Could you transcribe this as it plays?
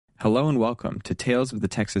Hello and welcome to Tales of the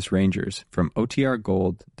Texas Rangers from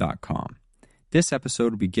OTRGold.com. This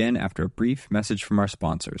episode will begin after a brief message from our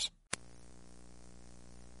sponsors.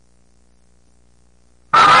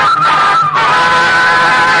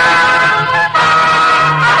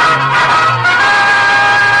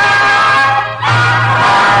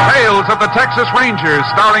 Tales of the Texas Rangers,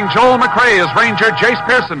 starring Joel McCrea as Ranger Jace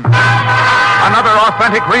Pearson. Another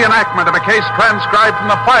authentic reenactment of a case transcribed from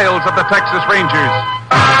the files of the Texas Rangers.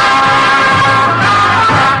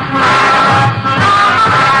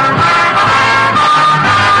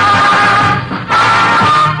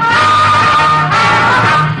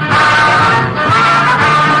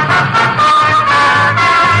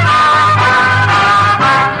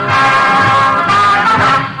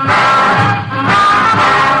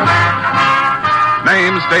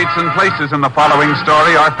 Names, dates, and places in the following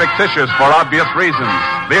story are fictitious for obvious reasons.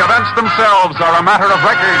 The events themselves are a matter of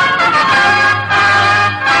record.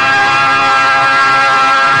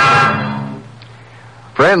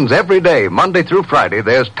 Friends, every day, Monday through Friday,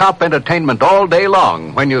 there's top entertainment all day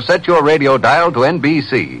long when you set your radio dial to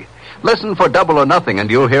NBC. Listen for Double or Nothing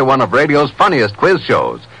and you'll hear one of radio's funniest quiz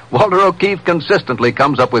shows. Walter O'Keefe consistently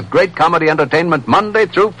comes up with great comedy entertainment Monday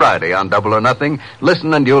through Friday on Double or Nothing.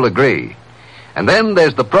 Listen and you'll agree. And then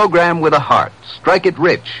there's the program with a heart, Strike It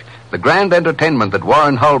Rich. The grand entertainment that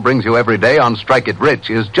Warren Hull brings you every day on Strike It Rich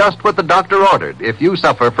is just what the doctor ordered if you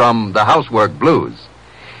suffer from the housework blues.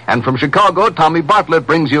 And from Chicago, Tommy Bartlett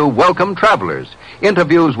brings you Welcome Travelers,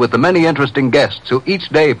 interviews with the many interesting guests who each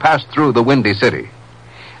day pass through the Windy City.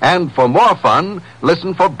 And for more fun,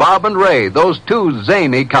 listen for Bob and Ray, those two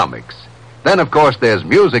zany comics. Then, of course, there's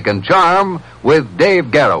Music and Charm with Dave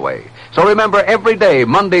Garroway. So remember, every day,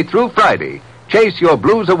 Monday through Friday, chase your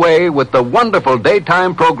blues away with the wonderful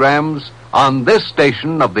daytime programs on this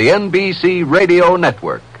station of the NBC Radio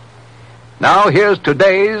Network. Now here's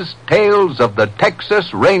today's Tales of the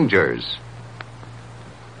Texas Rangers.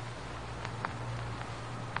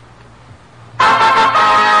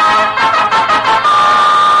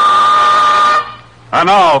 And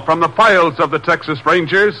now, from the files of the Texas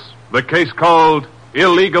Rangers, the case called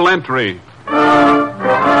Illegal Entry.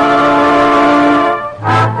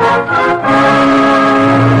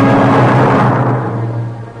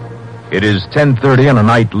 It is 10:30 on a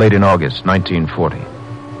night late in August, 1940.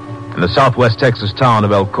 In the southwest Texas town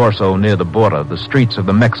of El Corso near the border, the streets of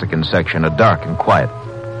the Mexican section are dark and quiet.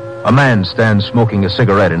 A man stands smoking a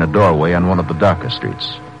cigarette in a doorway on one of the darker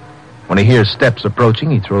streets. When he hears steps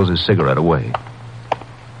approaching, he throws his cigarette away.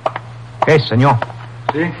 Hey, senor.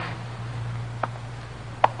 See?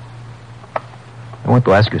 I want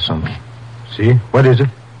to ask you something. See? What is it?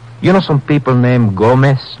 You know some people named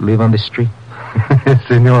Gomez live on this street?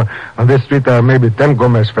 Senor, on this street there are maybe 10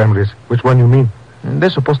 Gomez families. Which one you mean?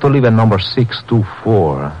 They're supposed to live at number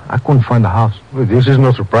 624. I couldn't find the house. Well, this is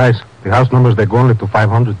no surprise. The house numbers, they go only to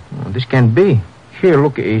 500. This can't be. Here,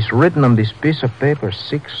 look, it's written on this piece of paper,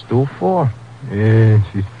 624.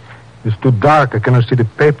 It's too dark. I cannot see the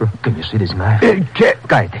paper. Can you see this knife?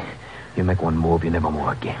 Guide. You make one move, you never move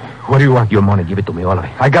again. What do you want? Your money, give it to me, all of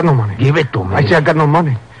it. I got no money. Give it to me. I say I got no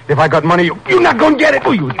money. If I got money, you're not going to get it.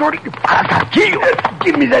 Oh, you dirty... I'll kill you.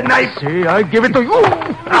 Give me that knife. See, I'll give it to you.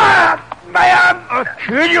 My arm. I'll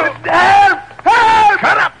kill you. Help! Help!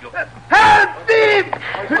 Shut up, you. Help, thief!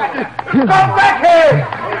 Come back here!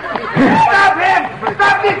 Stop him!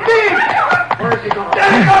 Stop this thief! There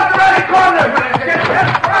he goes around the corner!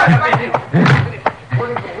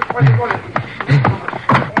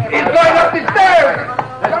 He's going up the stairs!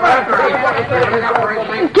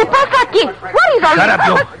 ¿Qué pasa aquí? What is all Shut up, this?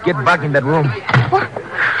 you. Get back in that room.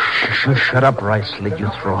 Shut up, or I slit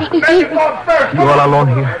your throat. You all alone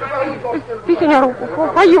here? Sí, señor.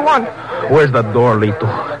 What do you want? Where's the door lead to?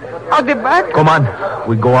 Out the back? Come on,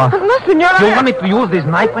 we go out. No, señora. You want me to use this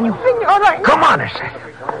knife on you? Señora. Come on, I say.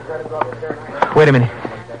 Wait a minute.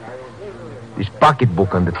 This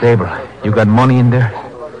pocketbook on the table. You got money in there?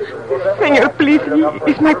 Señor, please.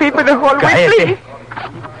 It's my paper the whole way, Cállate. please.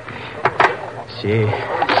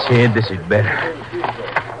 See, this is better.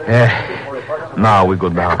 Now we go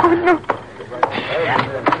down. Oh, no.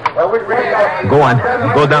 Go on,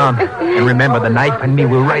 go down. And remember, the knife and me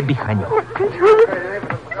will right behind you.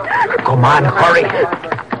 Come on, hurry.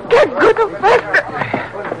 Get good and faster.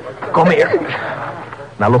 Come here.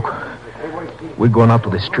 Now look, we're going out to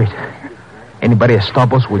the street. Anybody that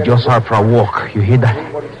stop us, we'll just out for a walk. You hear that?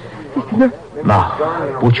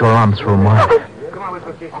 Now, put your arm through mine.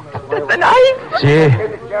 The knife. See?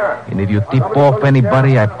 And if you tip off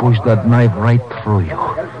anybody, I push that knife right through you.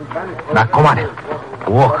 Now, come on.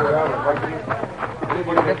 Walk.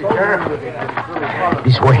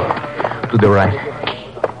 This way. To the right.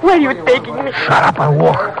 Where are you taking me? Shut up and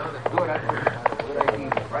walk.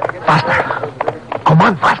 Faster. Come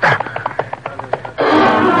on, faster.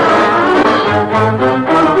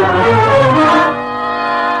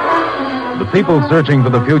 The people searching for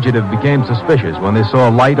the fugitive became suspicious when they saw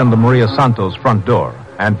a light on the Maria Santos front door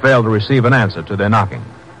and failed to receive an answer to their knocking.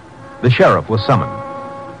 The sheriff was summoned.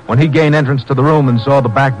 When he gained entrance to the room and saw the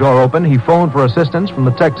back door open, he phoned for assistance from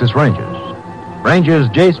the Texas Rangers. Rangers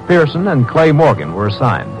Jace Pearson and Clay Morgan were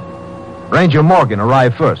assigned. Ranger Morgan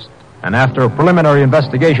arrived first, and after a preliminary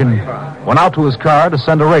investigation, went out to his car to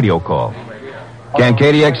send a radio call. Can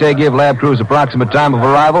KDXA give lab crews approximate time of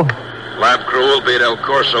arrival? Lab crew will be at El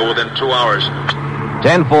Corso within 2 hours.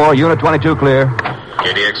 10-4, Unit 22 clear.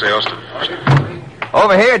 KDXA, Austin.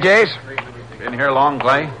 Over here, Jace. Been here long,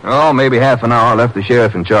 Clay? Oh, maybe half an hour. Left the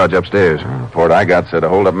sheriff in charge upstairs. Report I got said a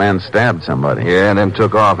hold-up man stabbed somebody. Yeah, and then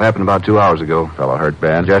took off. Happened about 2 hours ago. Fellow hurt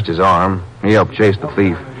bad? Just his arm. He helped chase the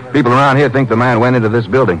thief. People around here think the man went into this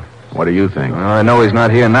building. What do you think? Well, I know he's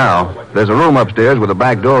not here now. There's a room upstairs with a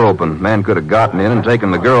back door open. Man could have gotten in and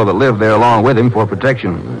taken the girl that lived there along with him for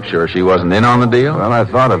protection. Sure she wasn't in on the deal? Well, I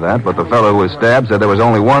thought of that, but the fellow who was stabbed said there was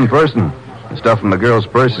only one person. The stuff from the girl's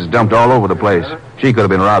purse is dumped all over the place. She could have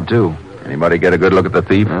been robbed, too. Anybody get a good look at the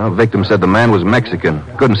thief? Well, the victim said the man was Mexican.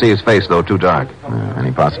 Couldn't see his face, though, too dark.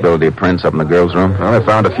 Any possibility of prints up in the girl's room? Well, I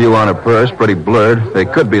found a few on her purse, pretty blurred. They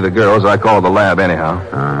could be the girl's. I called the lab anyhow.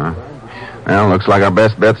 Uh-huh. Well, looks like our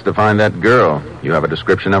best bet's to find that girl. You have a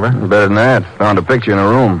description of her? Better than that. Found a picture in her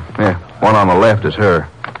room. Yeah, one on the left is her.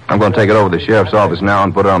 I'm going to take it over to the sheriff's office now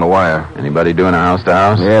and put it on the wire. Anybody doing a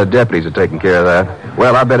house-to-house? Yeah, deputies are taking care of that.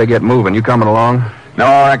 Well, I better get moving. You coming along? No,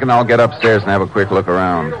 I reckon I'll get upstairs and have a quick look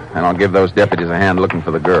around. And I'll give those deputies a hand looking for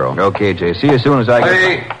the girl. Okay, Jay. See you as soon as I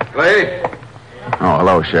get... Clay? Oh,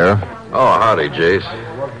 hello, Sheriff. Oh, howdy, Jace.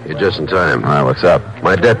 You're just in time. All right, what's up?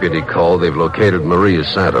 My deputy called. They've located Maria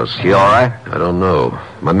Santos. She all right? I don't know.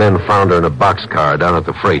 My men found her in a boxcar down at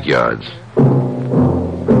the freight yards.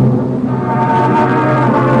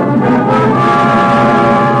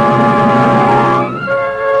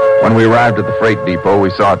 When we arrived at the freight depot, we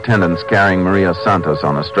saw attendants carrying Maria Santos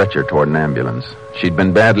on a stretcher toward an ambulance. She'd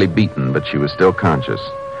been badly beaten, but she was still conscious.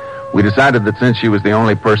 We decided that since she was the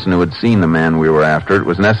only person who had seen the man we were after, it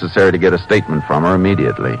was necessary to get a statement from her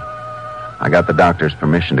immediately. I got the doctor's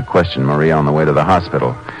permission to question Maria on the way to the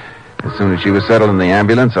hospital. As soon as she was settled in the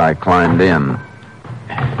ambulance, I climbed in.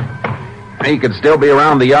 He could still be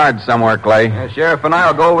around the yard somewhere, Clay. Yeah, Sheriff and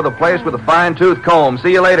I'll go over the place with a fine-tooth comb.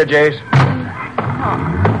 See you later, Jace.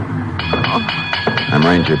 I'm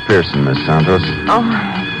Ranger Pearson, Miss Santos.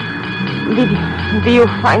 Do you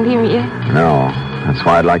find him yet? No. That's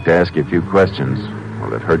why I'd like to ask you a few questions.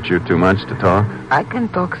 Will it hurt you too much to talk? I can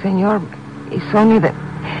talk, senor. It's only that...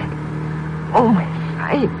 Oh, my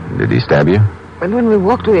side. Did he stab you? Well, when we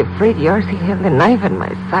walked to the freight yards, he held a knife at my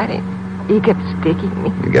side and he kept sticking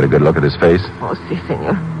me. You get a good look at his face? Oh, si,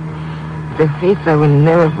 senor. The face I will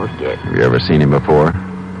never forget. Have you ever seen him before?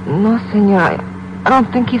 No, senor. I don't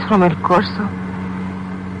think he's from El Corso.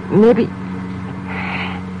 Maybe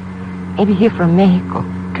he's from Mexico.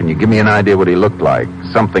 Can you give me an idea what he looked like?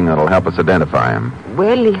 Something that'll help us identify him.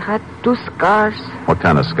 Well, he had 2 scars. What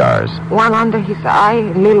kind of scars? One under his eye,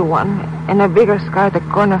 a little one, and a bigger scar at the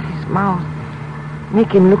corner of his mouth.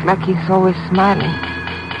 Make him look like he's always smiling.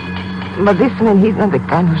 But this man, he's not the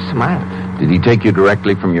kind who smiles. Did he take you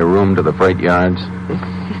directly from your room to the freight yards?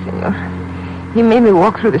 Si, senor. He made me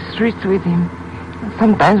walk through the streets with him.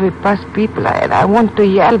 Sometimes we pass people. I want to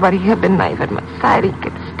yell, but he had the knife at my side. He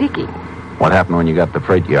kept sticking. What happened when you got to the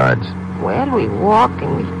freight yards? Well, we walk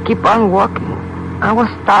and we keep on walking. I was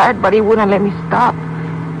tired, but he wouldn't let me stop.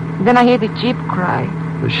 Then I heard the sheep cry.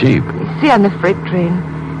 The sheep? You see, on the freight train,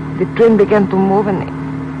 the train began to move and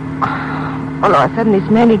all of a sudden this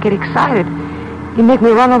man, he get excited. He make me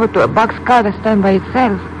run over to a boxcar that stand by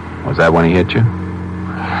itself. Was that when he hit you?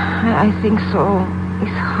 I think so.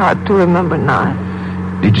 It's hard to remember now.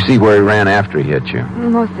 Did you see where he ran after he hit you?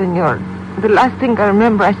 No, senor. The last thing I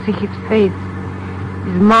remember, I see his face.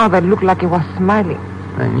 His mouth that looked like he was smiling.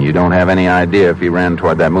 And you don't have any idea if he ran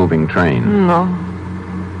toward that moving train? No.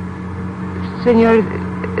 Senor,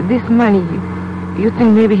 this money, you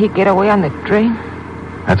think maybe he get away on the train?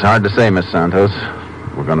 That's hard to say, Miss Santos.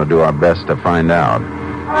 We're going to do our best to find out.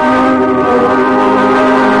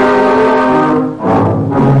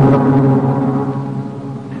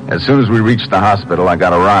 As soon as we reached the hospital, I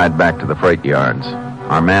got a ride back to the freight yards.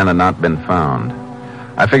 Our man had not been found.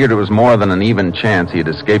 I figured it was more than an even chance he had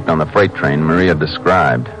escaped on the freight train Maria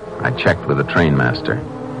described. I checked with the trainmaster.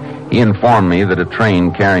 He informed me that a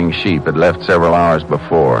train carrying sheep had left several hours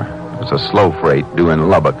before. It was a slow freight due in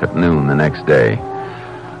Lubbock at noon the next day.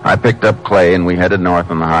 I picked up Clay, and we headed north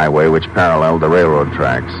on the highway, which paralleled the railroad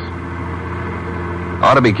tracks.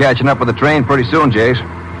 Ought to be catching up with the train pretty soon, Jace.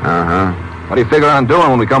 Uh-huh. What do you figure on doing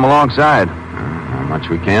when we come alongside? Not much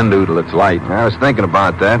we can do till it's light. I was thinking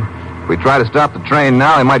about that. If we try to stop the train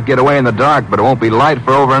now, he might get away in the dark, but it won't be light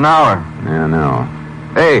for over an hour. Yeah, no.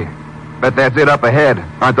 Hey, bet that's it up ahead.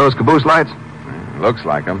 Aren't those caboose lights? Looks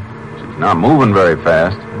like them. She's not moving very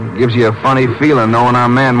fast. Gives you a funny feeling knowing our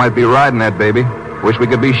man might be riding that baby. Wish we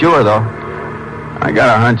could be sure, though. I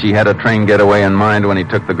got a hunch he had a train getaway in mind when he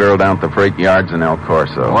took the girl down to the freight yards in El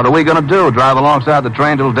Corso. What are we going to do, drive alongside the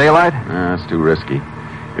train till daylight? That's too risky.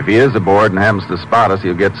 If he is aboard and happens to spot us,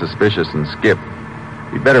 he'll get suspicious and skip.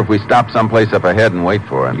 Be better if we stop someplace up ahead and wait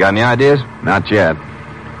for him. You got any ideas? Not yet.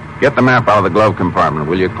 Get the map out of the glove compartment,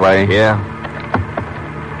 will you, Clay? Yeah.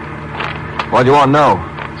 What do you want to know?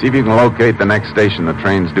 See if you can locate the next station the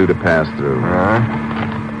train's due to pass through.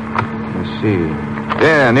 Let's see.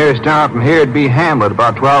 Yeah, nearest town from here would be Hamlet,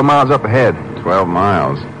 about 12 miles up ahead. 12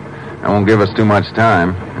 miles. That won't give us too much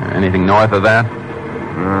time. Anything north of that?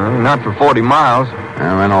 Not for 40 miles.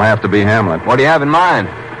 Well, then it'll have to be Hamlet. What do you have in mind?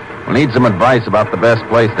 We'll need some advice about the best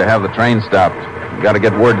place to have the train stopped. We've got to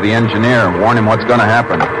get word to the engineer and warn him what's going to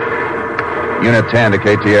happen. Unit 10 to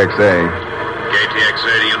KTXA.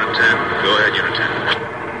 KTXA to Unit 10. Go ahead, Unit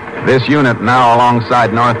 10. This unit now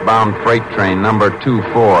alongside northbound freight train number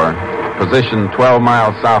 24, position 12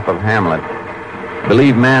 miles south of Hamlet.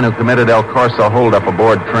 Believe man who committed El Corso holdup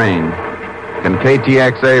aboard train. Can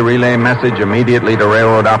KTXA relay message immediately to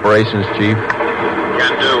Railroad Operations Chief?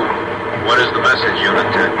 Can do. What is the message,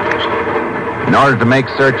 Unit 10? In order to make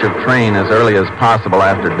search of train as early as possible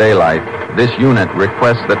after daylight, this unit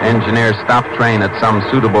requests that engineers stop train at some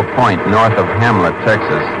suitable point north of Hamlet,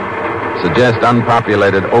 Texas. Suggest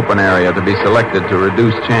unpopulated open area to be selected to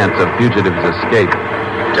reduce chance of fugitives' escape.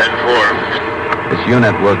 10-4. This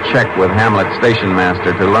unit will check with Hamlet station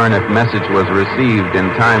master to learn if message was received in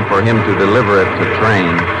time for him to deliver it to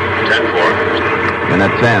train. 10-4.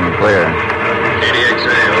 Unit 10, clear.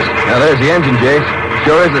 KTXA. Now, there's the engine, Jace.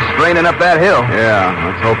 Sure is a straining up that hill. Yeah,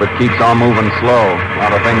 let's hope it keeps on moving slow. A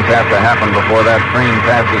lot of things have to happen before that train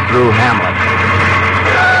passes through Hamlet.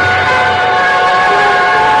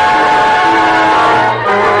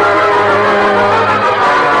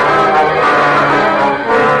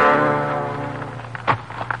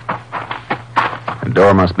 The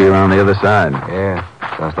door must be around the other side. Yeah,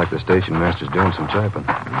 sounds like the station master's doing some typing.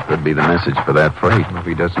 Could be the message for that freight. If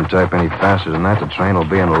he doesn't type any faster than that, the train will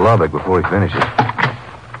be in Lubbock before he finishes.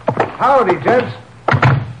 Howdy, gents.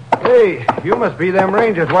 Hey, you must be them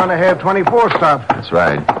Rangers want to have 24 stop. That's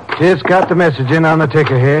right. Just got the message in on the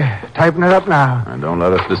ticker here. Typing it up now. And don't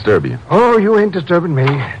let us disturb you. Oh, you ain't disturbing me.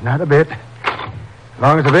 Not a bit. As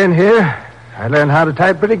long as I've been here, I learned how to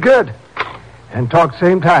type pretty good. And talk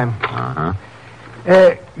same time. Uh-huh.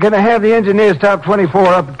 Gonna have the engineer stop 24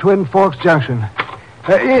 up at Twin Forks Junction.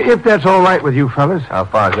 If that's all right with you fellas. How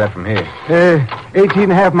far is that from here? 18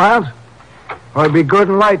 and a half miles. Or it'll be good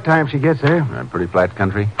and light time she gets there. Pretty flat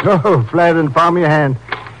country? Oh, flat in the palm of your hand.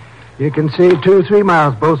 You can see 2 or 3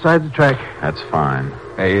 miles both sides of the track. That's fine.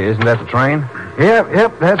 Hey, isn't that the train?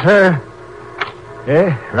 Yep, that's her.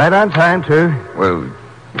 Yeah, right on time, too. Well,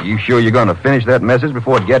 you sure you're going to finish that message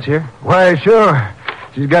before it gets here? Why, sure.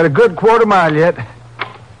 She's got a good quarter mile yet.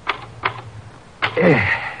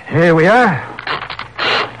 Here we are.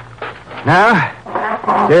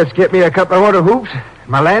 Now, just get me a couple of water hoops,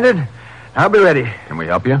 my lantern. I'll be ready. Can we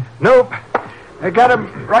help you? Nope. I got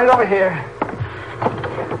them right over here.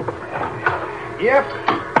 Yep.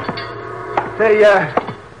 Say,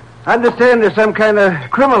 I understand there's some kind of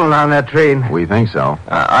criminal on that train. We think so.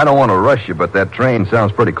 I don't want to rush you, but that train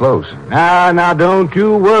sounds pretty close. Now, don't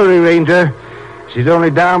you worry, Ranger. She's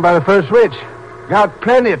only down by the first switch. Got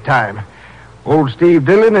plenty of time. Old Steve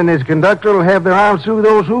Dillon and his conductor will have their arms through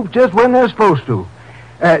those hoops just when they're supposed to.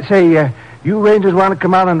 You Rangers want to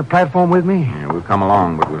come out on the platform with me? Yeah, we'll come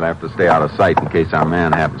along, but we'll have to stay out of sight in case our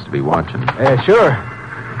man happens to be watching. Sure.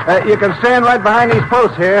 You can stand right behind these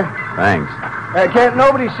posts here. Thanks. Can't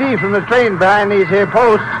nobody see from the train behind these here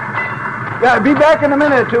posts. Be back in a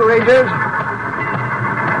minute or two, Rangers.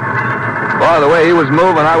 By the way he was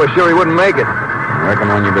moving, I was sure he wouldn't make it. I reckon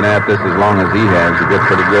when you've been at this as long as he has, you get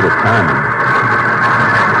pretty good at timing.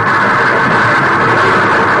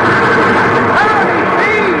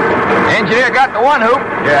 Engineer got the one hoop.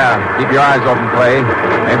 Yeah, keep your eyes open, Clay.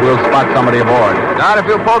 Maybe we'll spot somebody aboard. Not if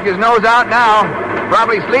he'll poke his nose out now.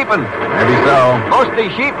 Probably sleeping. Maybe so. Mostly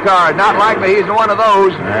sheep cars. Not likely he's in one of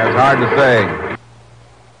those. It's hard to say.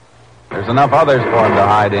 There's enough others for him to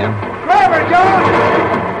hide in. Driver, Jones!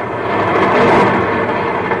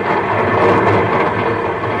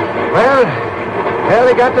 Well,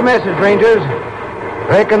 they got the message, Rangers.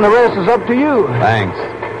 Reckon the rest is up to you. Thanks.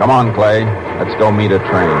 Come on, Clay. Let's go meet a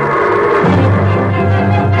train.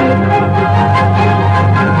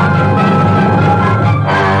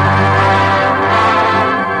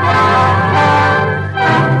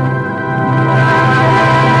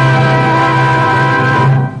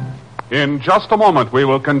 In just a moment, we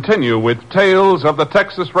will continue with Tales of the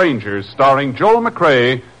Texas Rangers, starring Joel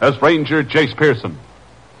McCrea as Ranger Jace Pearson.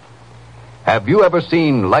 Have you ever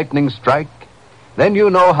seen lightning strike? Then you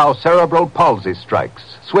know how cerebral palsy strikes,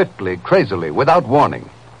 swiftly, crazily, without warning.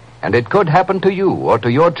 And it could happen to you or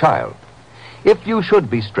to your child. If you should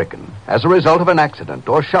be stricken as a result of an accident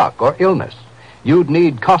or shock or illness, you'd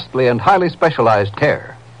need costly and highly specialized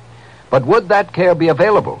care. But would that care be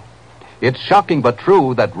available? It's shocking but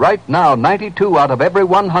true that right now 92 out of every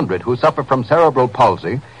 100 who suffer from cerebral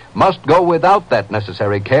palsy must go without that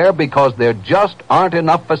necessary care because there just aren't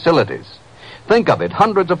enough facilities. Think of it,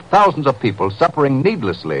 hundreds of thousands of people suffering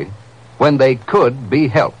needlessly when they could be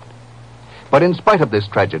helped. But in spite of this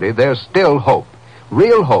tragedy, there's still hope,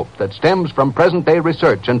 real hope that stems from present-day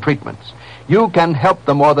research and treatments. You can help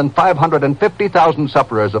the more than 550,000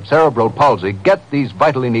 sufferers of cerebral palsy get these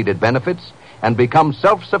vitally needed benefits and become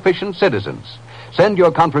self-sufficient citizens. Send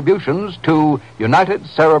your contributions to United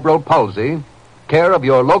Cerebral Palsy, care of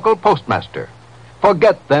your local postmaster.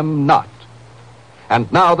 Forget them not.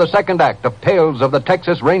 And now the second act of Tales of the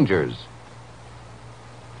Texas Rangers.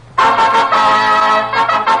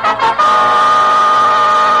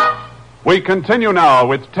 We continue now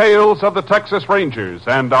with Tales of the Texas Rangers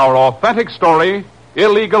and our authentic story,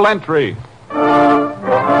 Illegal Entry.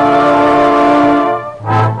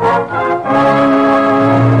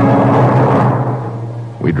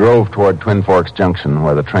 We drove toward Twin Forks Junction,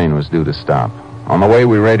 where the train was due to stop. On the way,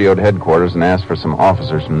 we radioed headquarters and asked for some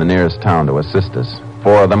officers from the nearest town to assist us.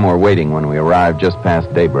 4 of them were waiting when we arrived just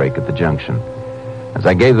past daybreak at the junction. As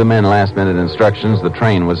I gave the men last-minute instructions, the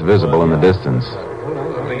train was visible in the distance.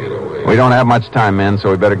 We don't have much time, men, so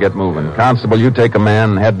we better get moving. Constable, you take a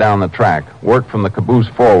man and head down the track. Work from the caboose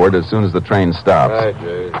forward as soon as the train stops. Right,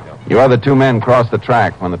 Jay. You other 2 men cross the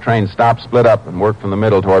track. When the train stops, split up and work from the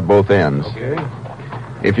middle toward both ends. Okay.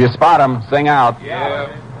 If you spot them, sing out. Yeah.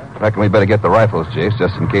 Reckon we better get the rifles, Jace,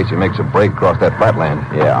 just in case he makes a break across that flatland.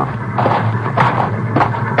 Yeah.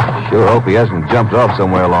 Sure hope he hasn't jumped off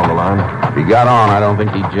somewhere along the line. If he got on, I don't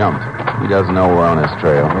think he jumped. He doesn't know we're on his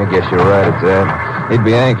trail. I guess you're right at that. He'd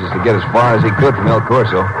be anxious to get as far as he could from El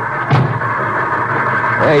Corso.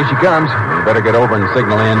 Hey, here she comes. We better get over and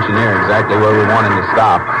signal the engineer exactly where we want him to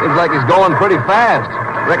stop. Seems like he's going pretty fast.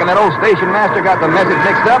 Reckon that old station master got the message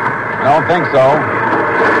mixed up? I don't think so.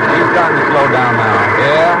 He's starting to slow down now.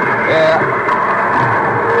 Yeah.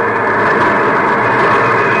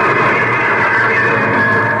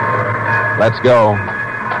 Let's go.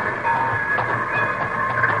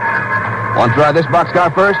 Want to try this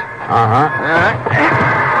boxcar first? Uh-huh.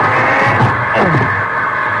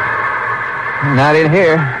 Not in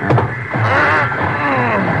here.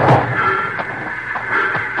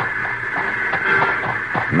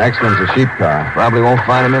 Next one's a sheep car. Probably won't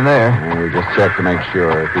find him in there. And we just check to make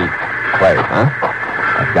sure if he... Wait. Huh?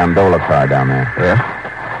 That gondola car down there. Yeah.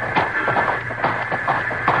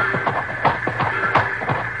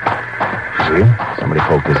 See? Somebody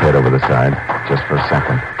poked his head over the side. Just for a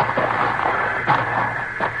second.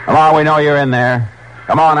 Come on, we know you're in there.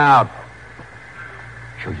 Come on out.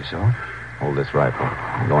 Sure you saw him? Hold this rifle.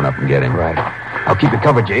 I'm going up and get him. Right. I'll keep it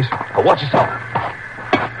covered, Jace. But watch yourself.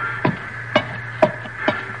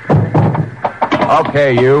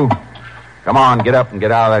 Okay, you. Come on, get up and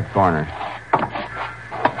get out of that corner.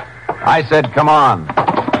 I said, come on.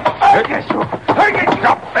 I get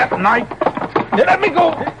drop that knife. Let me go.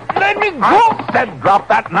 Let me go. I said drop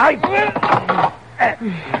that knife.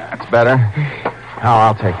 That's better. Now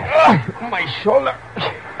I'll take it. My shoulder.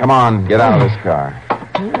 Come on, get out of this car.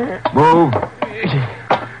 Move.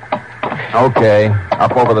 Okay,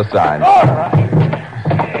 up over the side. All right.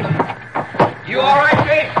 You all right,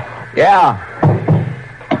 Jake? Yeah.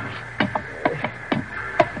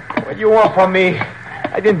 What you want from me?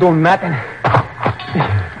 I didn't do nothing.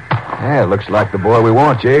 Yeah, looks like the boy we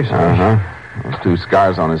want, Jace. Uh-huh. Those 2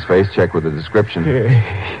 scars on his face, check with the description.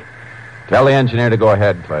 Tell the engineer to go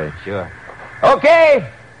ahead, Clay. Sure. Okay,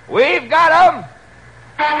 we've got him.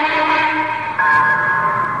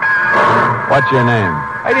 What's your name?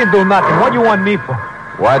 I didn't do nothing. What do you want me for?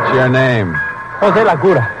 What's your name? Jose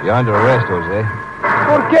Lagura. You're under arrest, Jose.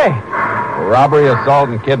 ¿Por qué? For robbery, assault,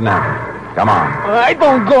 and kidnapping. Come on. I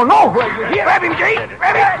don't go nowhere. You hear? Grab him, Jay.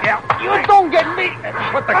 Grab him. Yeah. You don't get me.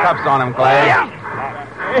 Put the cuffs on him, Clay. Yeah.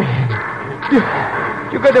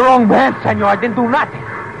 You got the wrong man, senor. I didn't do nothing.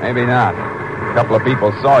 Maybe not. A couple of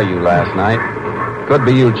people saw you last night. Could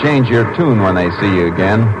be you'll change your tune when they see you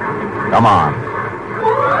again. Come on.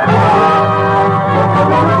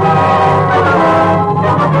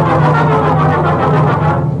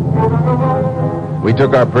 We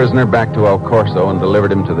took our prisoner back to El Corso and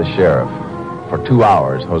delivered him to the sheriff. For 2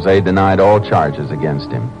 hours, Jose denied all charges against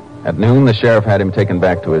him. At noon, the sheriff had him taken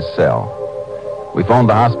back to his cell. We phoned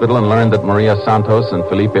the hospital and learned that Maria Santos and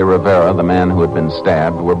Felipe Rivera, the man who had been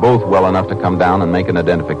stabbed, were both well enough to come down and make an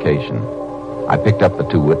identification. I picked up the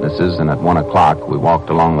 2 witnesses, and at 1 o'clock, we walked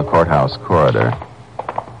along the courthouse corridor.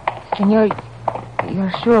 Senor,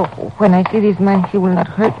 you're sure when I see this man, he will not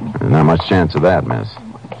hurt me? There's not much chance of that, miss.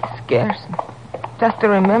 He scares me. Just to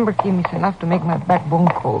remember him is enough to make my backbone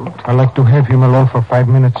cold. I'd like to have him alone for 5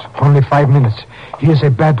 minutes. Only 5 minutes. He is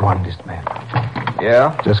a bad one, this man.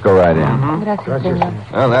 Yeah? Just go right in. Mm-hmm. Gracias, senor.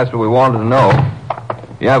 Well, that's what we wanted to know.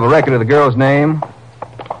 You have a record of the girl's name?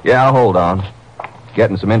 Yeah, I'll hold on.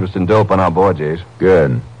 Getting some interesting dope on our board, Jace.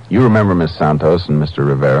 Good. You remember Miss Santos and Mr.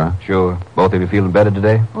 Rivera? Sure. Both of you feeling better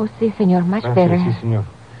today? Oh, si, senor. Much better. Si, senor.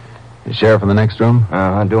 The sheriff in the next room?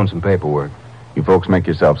 I'm doing some paperwork. You folks make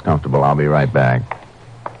yourselves comfortable. I'll be right back.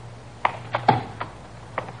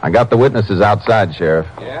 I got the witnesses outside, Sheriff.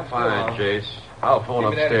 Yeah, fine, Chase. I'll phone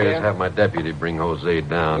upstairs and have my deputy bring Jose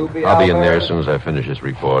down. I'll be in there as soon as I finish this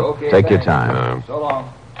report. Okay, Take your time. So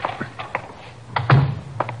long.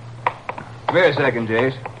 Come here a second,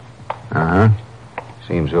 Jace. Uh-huh.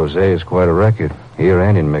 Seems Jose is quite a record, here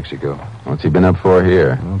and in Mexico. What's he been up for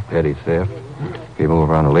here? Petty theft. Came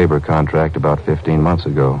over on a labor contract about 15 months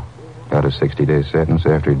ago. Got a 60-day sentence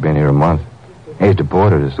after he'd been here a month. He's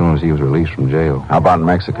deported as soon as he was released from jail. How about in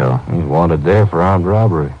Mexico? He's wanted there for armed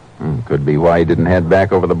robbery. Could be why he didn't head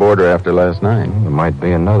back over the border after last night. There might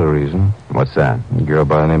be another reason. What's that? A girl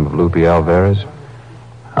by the name of Lupe Alvarez.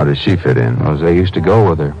 How does she fit in? Jose used to go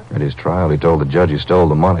with her. At his trial, he told the judge he stole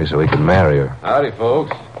the money so he could marry her. Howdy,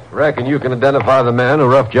 folks. Reckon you can identify the man who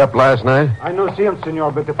roughed you up last night? I know see him,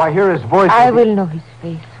 senor, but if I hear his voice... I will know his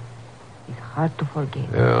face. It's hard to forget.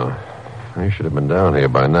 Yeah. I should have been down here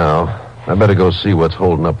by now. I better go see what's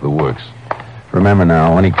holding up the works. Remember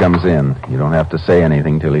now, when he comes in, you don't have to say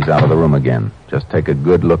anything till he's out of the room again. Just take a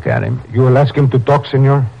good look at him. You will ask him to talk,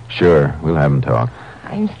 senor? Sure, we'll have him talk.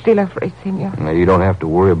 I'm still afraid, senor. Now, you don't have to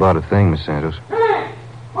worry about a thing, Miss Santos. Hey!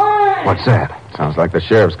 What's that? Sounds like the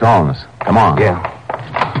sheriff's calling us. Come on. Yeah.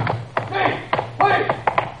 Hey!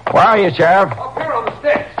 Wait! Where are you, Sheriff? Up here on the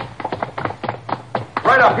steps.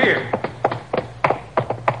 Right up here.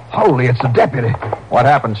 Holy, it's the deputy. What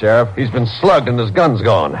happened, Sheriff? He's been slugged and his gun's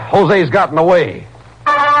gone. Jose's gotten away.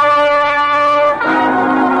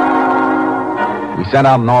 We sent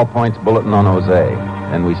out an all-points bulletin on Jose.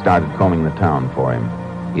 Then we started combing the town for him.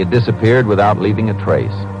 He had disappeared without leaving a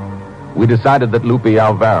trace. We decided that Lupe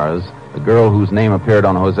Alvarez, the girl whose name appeared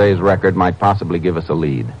on Jose's record, might possibly give us a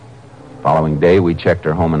lead. Following day, we checked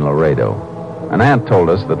her home in Laredo. An aunt told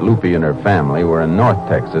us that Lupe and her family were in North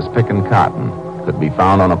Texas picking cotton. Could be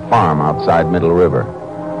found on a farm outside Middle River.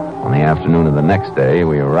 On the afternoon of the next day,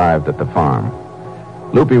 we arrived at the farm.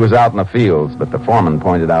 Lupe was out in the fields, but the foreman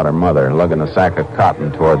pointed out her mother, lugging a sack of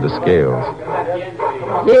cotton toward the scales.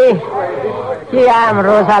 Sí, I am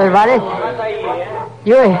Rosa Alvarez.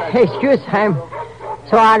 You excuse, I'm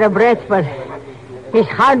so out of breath, but it's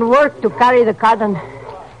hard work to carry the cotton.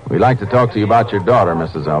 We'd like to talk to you about your daughter,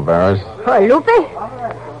 Mrs. Alvarez. Oh,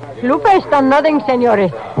 Lupe? Lupe has done nothing,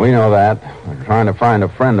 senorita. We know that. We're trying to find a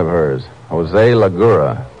friend of hers, Jose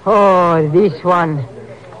Lagura. Oh, this one.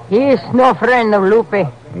 He is no friend of Lupe.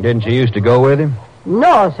 Didn't you used to go with him?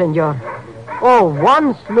 No, senor. Oh,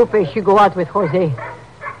 once Lupe, she go out with Jose.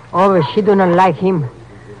 Oh, but she do not like him.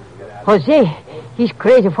 Jose, he's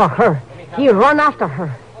crazy for her. He run after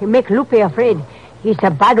her. He make Lupe afraid. He's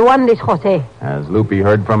a bad one, this Jose. Has Lupe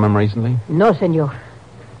heard from him recently? No, senor.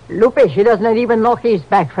 Lupe, she does not even know he's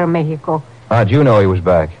back from Mexico. How'd you know he was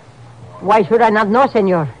back? Why should I not know,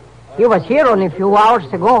 senor? He was here only a few hours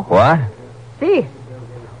ago. What? See,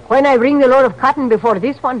 when I bring the load of cotton before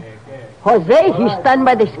this one, Jose, he stand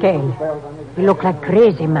by the scale. He look like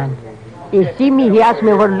crazy, man. He see me, he ask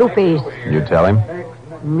me where Lupe is. You tell him?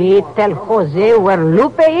 Me tell Jose where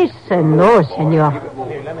Lupe is? No, senor.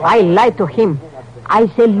 I lie to him. I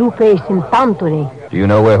say Lupe is in town today. Do you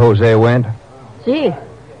know where Jose went? See,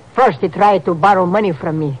 first he tried to borrow money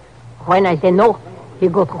from me. When I say no, he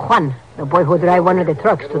go to Juan, the boy who drive one of the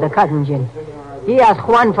trucks to the cotton gin. He asked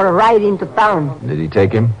Juan for a ride into town. Did he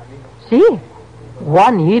take him? See,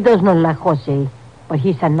 Juan, he does not like Jose, but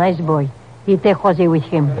he's a nice boy. He take Jose with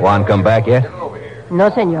him. Juan come back yet? No,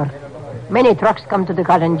 senor. Many trucks come to the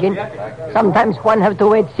cotton gin. Sometimes one have to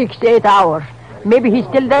wait 6 to 8 hours. Maybe he's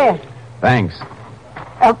still there. Thanks.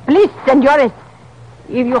 Please, senores,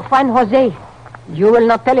 if you find Jose, you will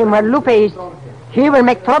not tell him where Lupe is. He will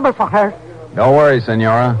make trouble for her. Don't worry,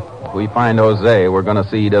 Senora. If we find Jose, we're going to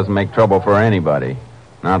see he doesn't make trouble for anybody.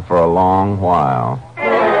 Not for a long while.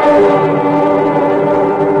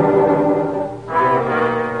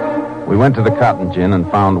 We went to the cotton gin and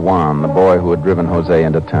found Juan, the boy who had driven Jose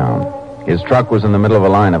into town. His truck was in the middle of a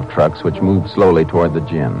line of trucks which moved slowly toward the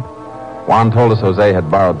gin. Juan told us Jose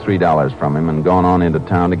had borrowed $3 from him and gone on into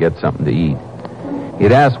town to get something to eat.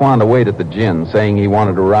 He'd asked Juan to wait at the gin, saying he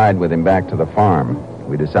wanted to ride with him back to the farm.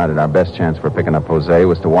 We decided our best chance for picking up Jose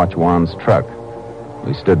was to watch Juan's truck.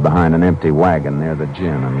 We stood behind an empty wagon near the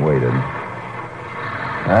gin and waited.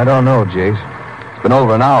 I don't know, Jace. It's been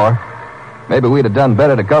over an hour. Maybe we'd have done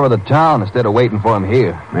better to cover the town instead of waiting for him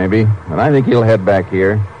here. Maybe, but I think he'll head back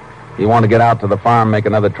here. He wanted to get out to the farm, make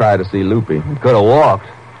another try to see Lupe. He could have walked.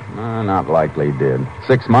 Not likely he did.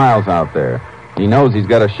 6 miles out there. He knows he's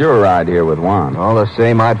got a sure ride here with Juan. All the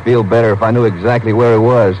same, I'd feel better if I knew exactly where he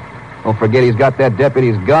was. Don't forget he's got that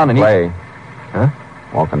deputy's gun and Clay. Huh?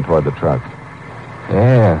 Walking toward the truck.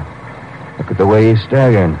 Yeah. Look at the way he's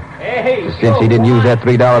staggering. Hey, Since he didn't use that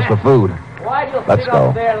 $3 for food. Why do you Let's sit go.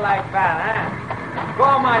 up there like that, huh?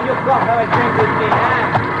 Come on, you come have a drink with me,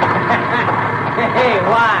 huh? Hey,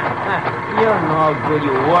 Juan, you're no good.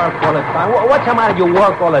 You work all the time. What's the matter? You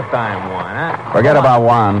work all the time, Juan, huh? Forget about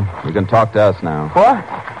Juan. You can talk to us now.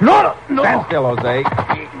 What? No. Stand still, Jose.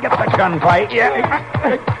 Get the gunfight.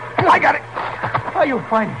 Yeah. I got it. How you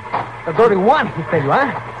find the dirty one, he said you,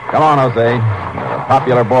 huh? Come on, Jose. You're a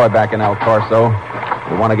popular boy back in El Corso.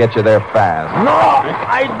 We want to get you there fast. No,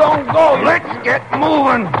 I don't go. Let's get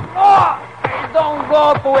moving. No, I don't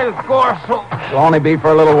go to El Corso. It'll only be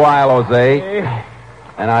for a little while, Jose.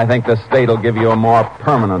 And I think the state will give you a more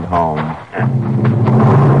permanent home.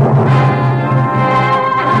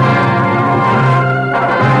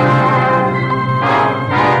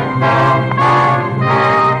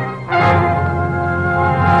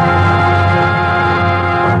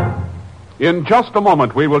 In just a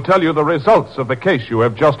moment, we will tell you the results of the case you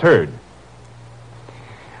have just heard.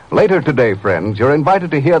 Later today, friends, you're invited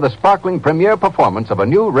to hear the sparkling premiere performance of a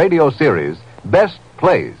new radio series, Best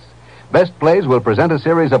Plays. Best Plays will present a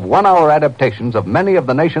series of one-hour adaptations of many of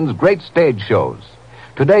the nation's great stage shows.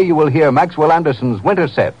 Today you will hear Maxwell Anderson's Winter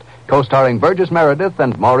Set, co-starring Burgess Meredith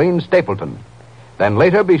and Maureen Stapleton. Then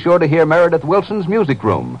later be sure to hear Meredith Wilson's Music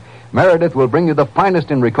Room. Meredith will bring you the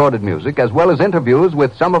finest in recorded music, as well as interviews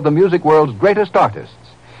with some of the music world's greatest artists.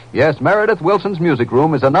 Yes, Meredith Wilson's Music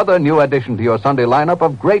Room is another new addition to your Sunday lineup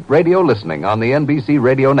of great radio listening on the NBC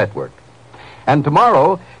Radio Network. And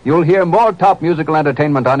tomorrow, you'll hear more top musical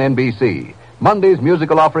entertainment on NBC. Monday's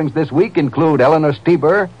musical offerings this week include Eleanor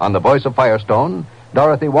Stieber on The Voice of Firestone,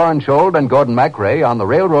 Dorothy Warrenshold and Gordon MacRae on The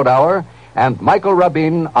Railroad Hour, and Michael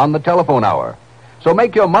Rabin on The Telephone Hour. So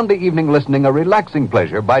make your Monday evening listening a relaxing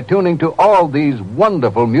pleasure by tuning to all these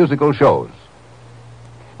wonderful musical shows.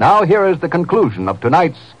 Now here is the conclusion of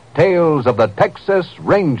tonight's Tales of the Texas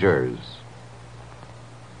Rangers.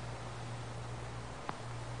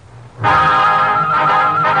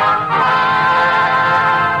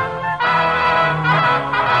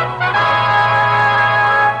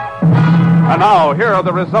 And now, here are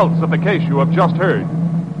the results of the case you have just heard.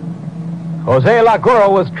 Jose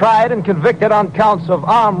Lagura was tried and convicted on counts of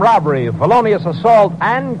armed robbery, felonious assault,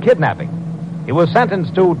 and kidnapping. He was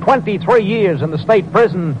sentenced to 23 years in the state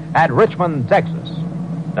prison at Richmond, Texas.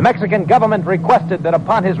 The Mexican government requested that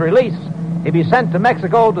upon his release, he be sent to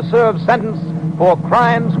Mexico to serve sentence for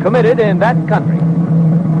crimes committed in that country.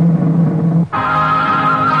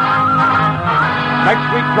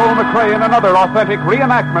 Next week, Joel McRae in another authentic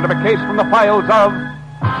reenactment of a case from the files of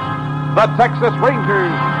the Texas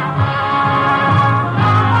Rangers.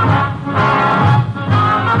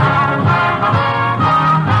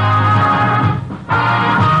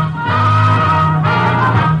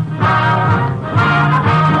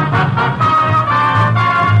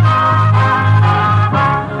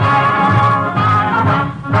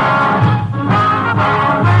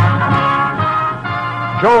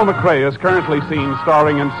 Joel McRae is currently seen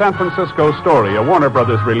starring in San Francisco Story, a Warner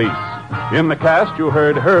Brothers release. In the cast, you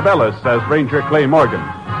heard Herb Ellis as Ranger Clay Morgan.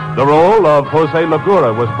 The role of Jose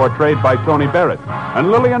Lagura was portrayed by Tony Barrett,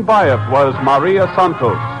 and Lillian Bayef was Maria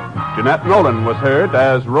Santos. Jeanette Nolan was heard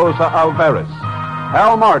as Rosa Alvarez.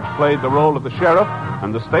 Hal March played the role of the sheriff,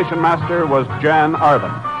 and the station master was Jan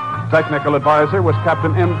Arvin. Technical advisor was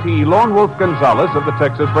Captain M.T. Lone Wolf Gonzalez of the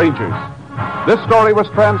Texas Rangers. This story was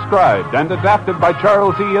transcribed and adapted by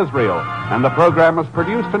Charles E. Israel, and the program was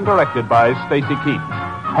produced and directed by Stacy Keats.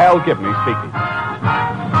 Hal Gibney speaking.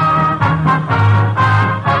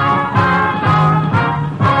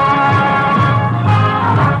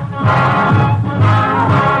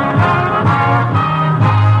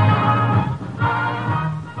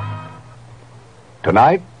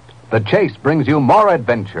 Tonight, The Chase brings you more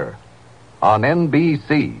adventure on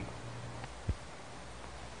NBC.